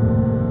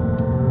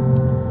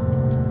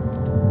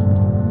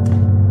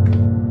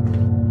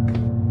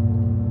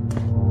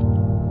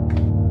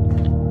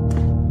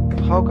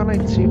 How can I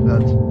achieve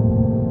that?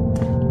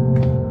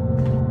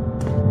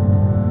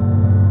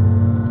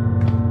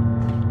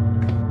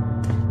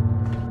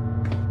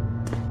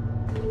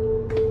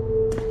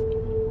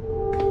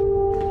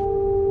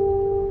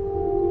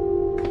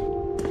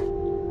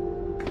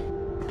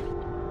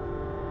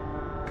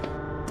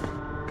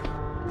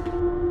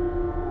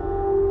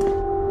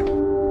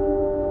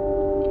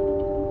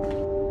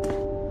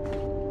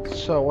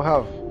 So we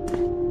have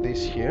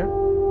this here.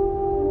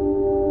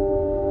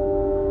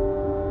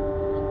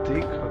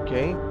 Tick,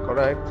 okay,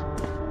 correct.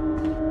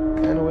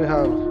 And we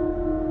have...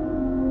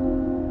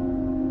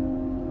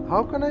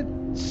 How can I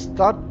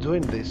start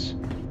doing this?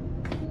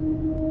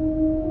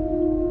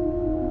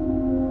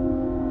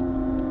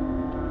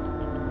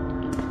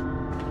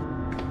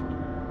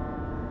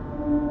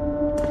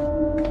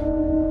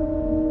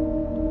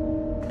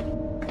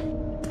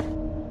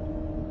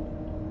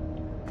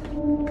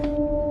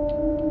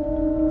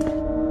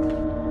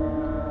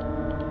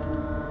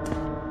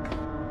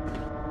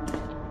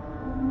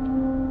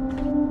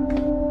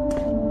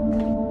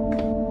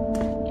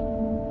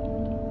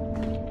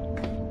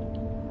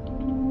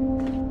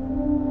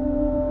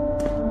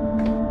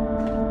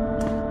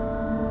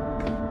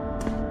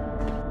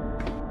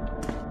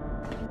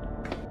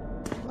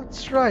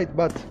 That's right,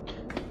 but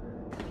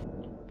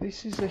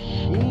this is a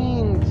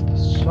hint to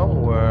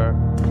somewhere.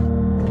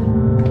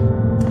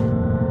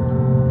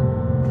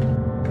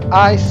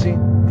 I see.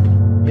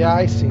 Yeah,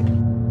 I see.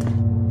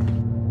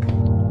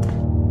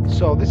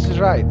 So this is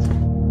right.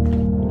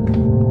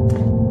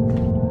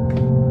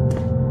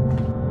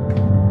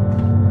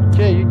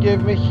 Okay, you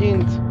gave me a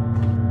hint.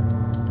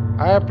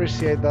 I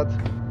appreciate that.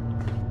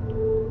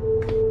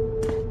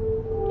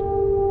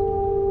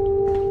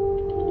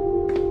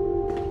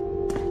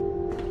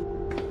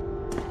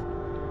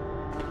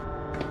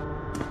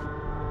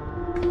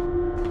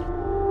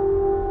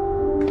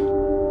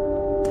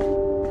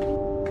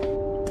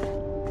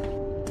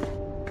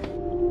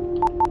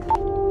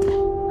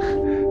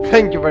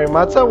 Thank you very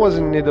much, I was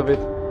in need of it.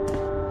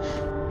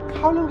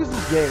 How long is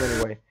this game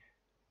anyway?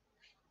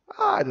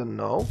 I don't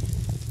know.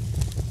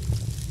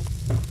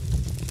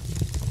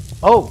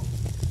 Oh!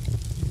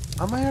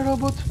 Am I a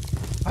robot?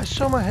 I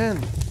saw my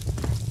hand.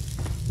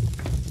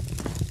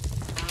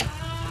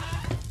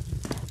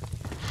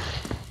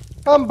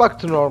 I'm back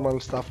to normal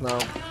stuff now.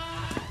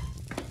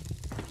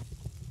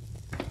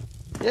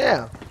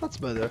 Yeah, that's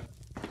better.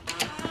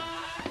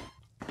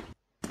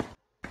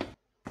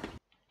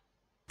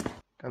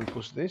 Can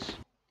push this.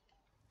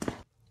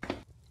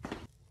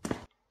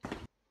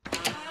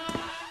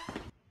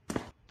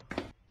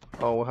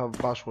 Oh, we have a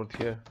password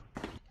here.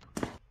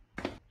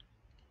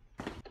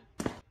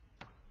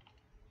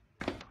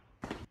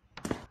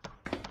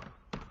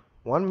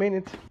 One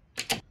minute.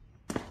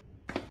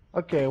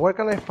 Okay, where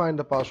can I find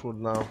the password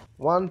now?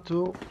 1,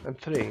 2, and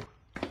 3.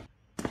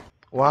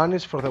 1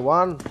 is for the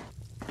 1.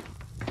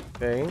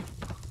 Okay.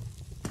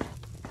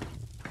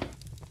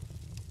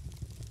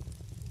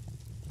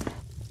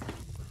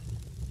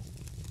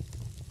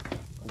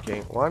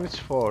 Okay, 1 is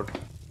 4.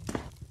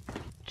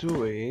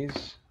 2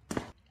 is...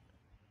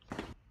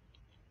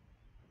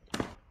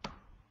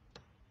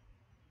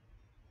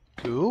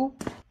 2.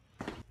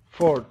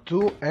 4,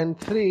 2, and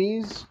 3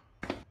 is...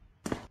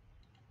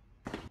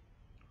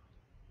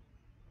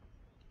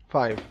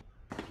 5.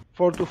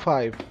 4 to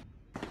 5.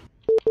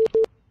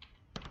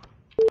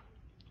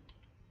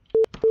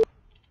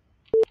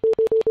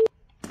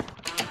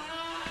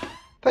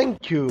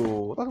 Thank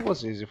you. That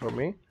was easy for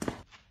me.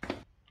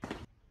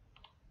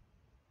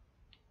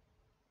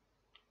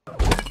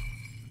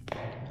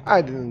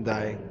 I didn't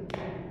die.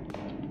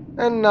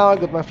 And now I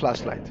got my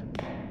flashlight.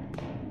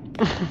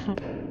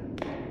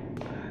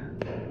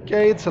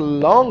 Okay, it's a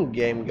long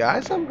game,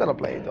 guys. I'm gonna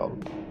play it all.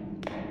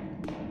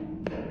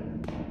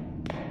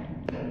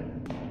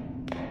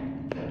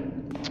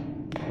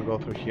 Go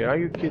through here. Are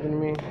you kidding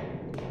me?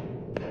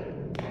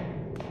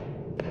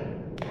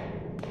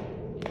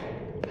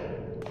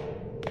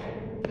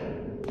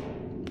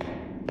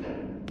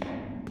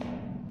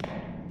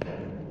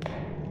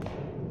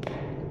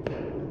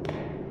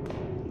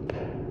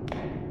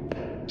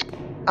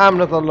 I'm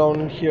not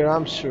alone in here,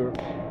 I'm sure.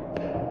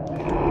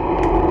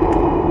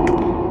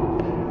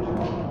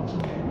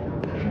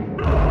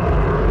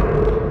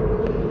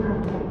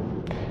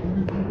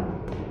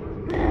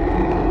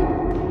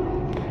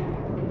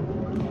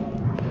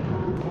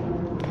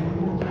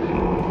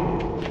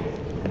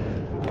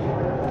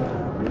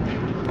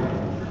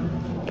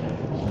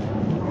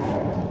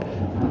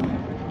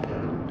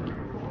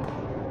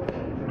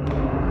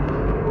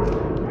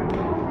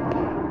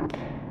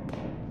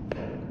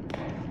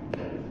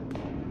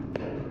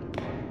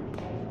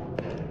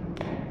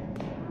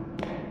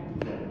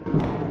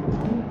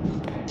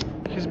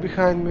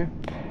 behind me.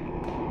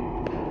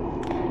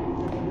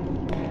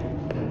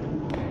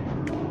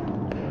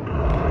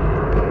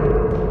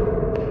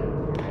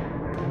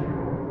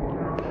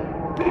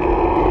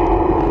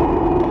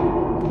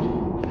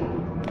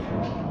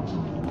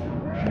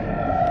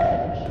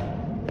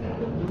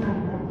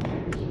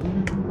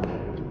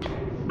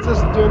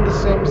 Just doing the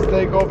same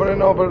mistake over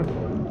and over.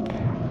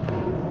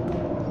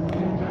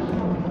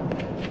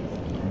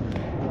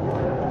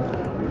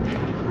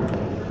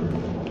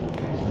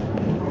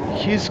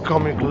 He's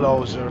coming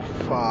closer,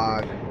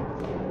 fuck.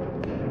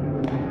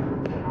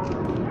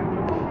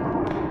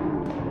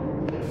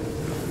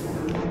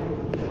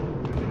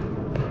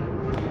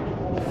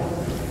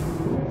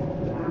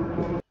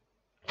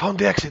 Found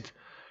the exit.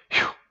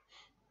 Phew.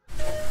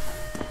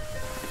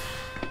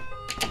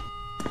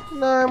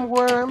 Now I'm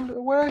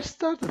where I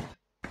started.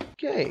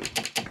 Okay.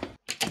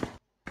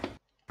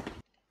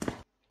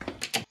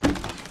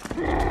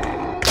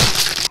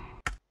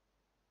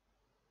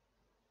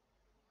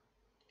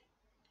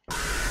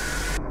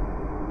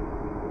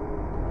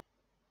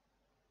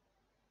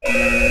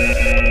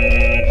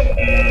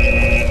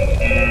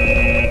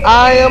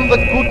 I am the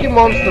cookie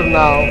monster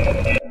now.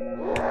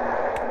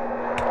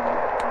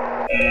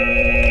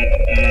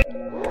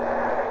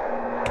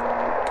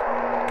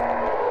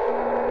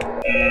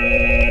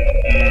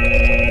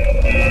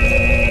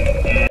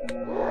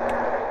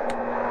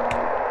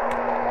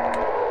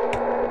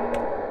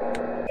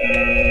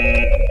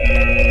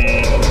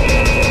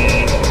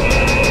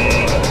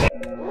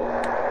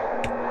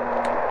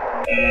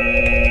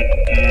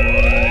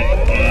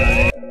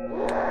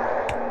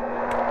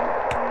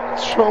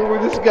 What's wrong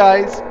with these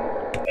guys?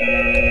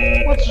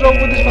 What's wrong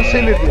with this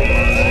facility?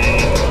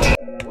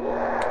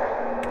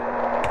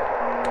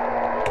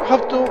 I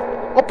have to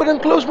open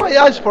and close my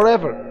eyes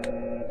forever.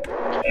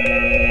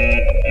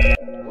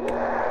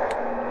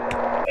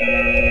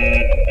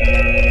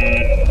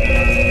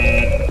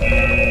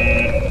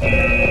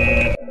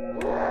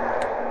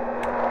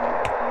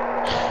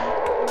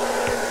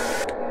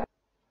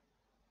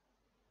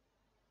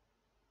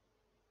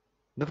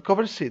 That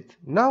covers it.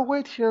 Now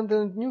wait here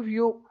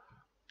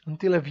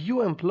until a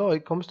view employee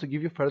comes to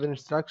give you further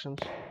instructions.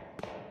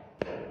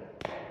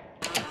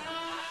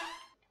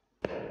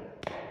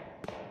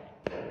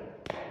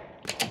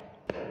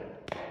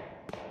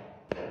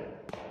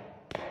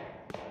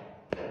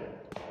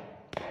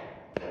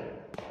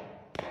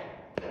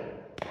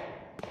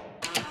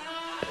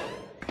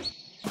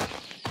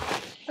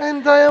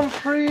 And I am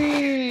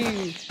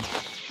free!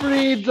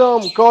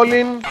 Freedom!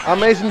 Colin,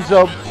 amazing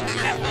job.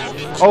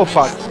 Oh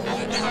fuck.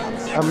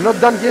 I'm not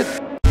done yet.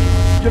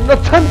 You're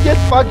not done yet,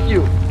 fuck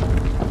you.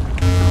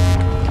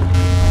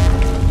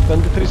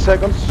 23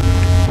 seconds.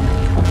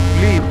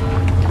 Leave.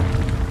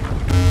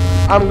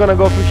 I'm gonna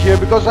go through here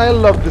because I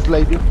love this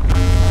lady.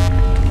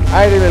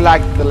 I really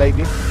like the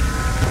lady.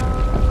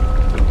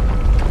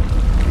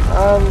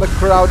 And the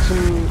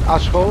crouching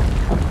asshole.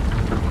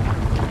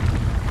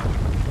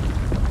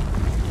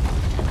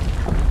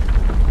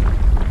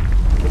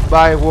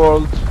 Goodbye,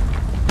 world.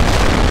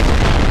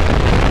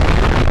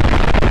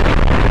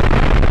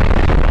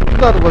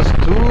 That was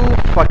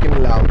too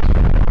fucking loud.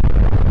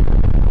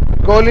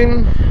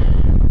 Colin,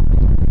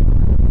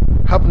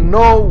 have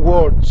no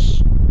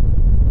words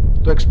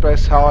to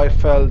express how I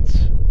felt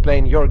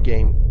playing your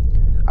game.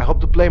 I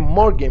hope to play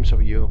more games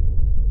of you.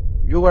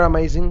 You were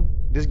amazing.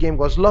 This game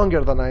was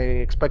longer than I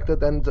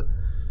expected and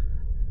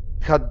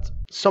had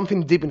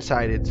something deep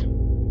inside it.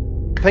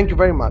 Thank you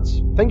very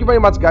much. Thank you very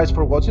much, guys,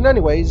 for watching.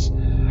 Anyways,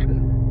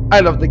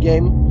 I love the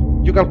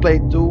game. You can play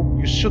it too.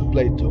 You should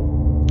play it too.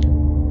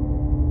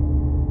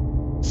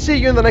 See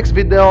you in the next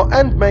video,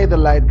 and may the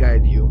light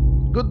guide you.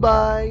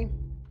 Goodbye.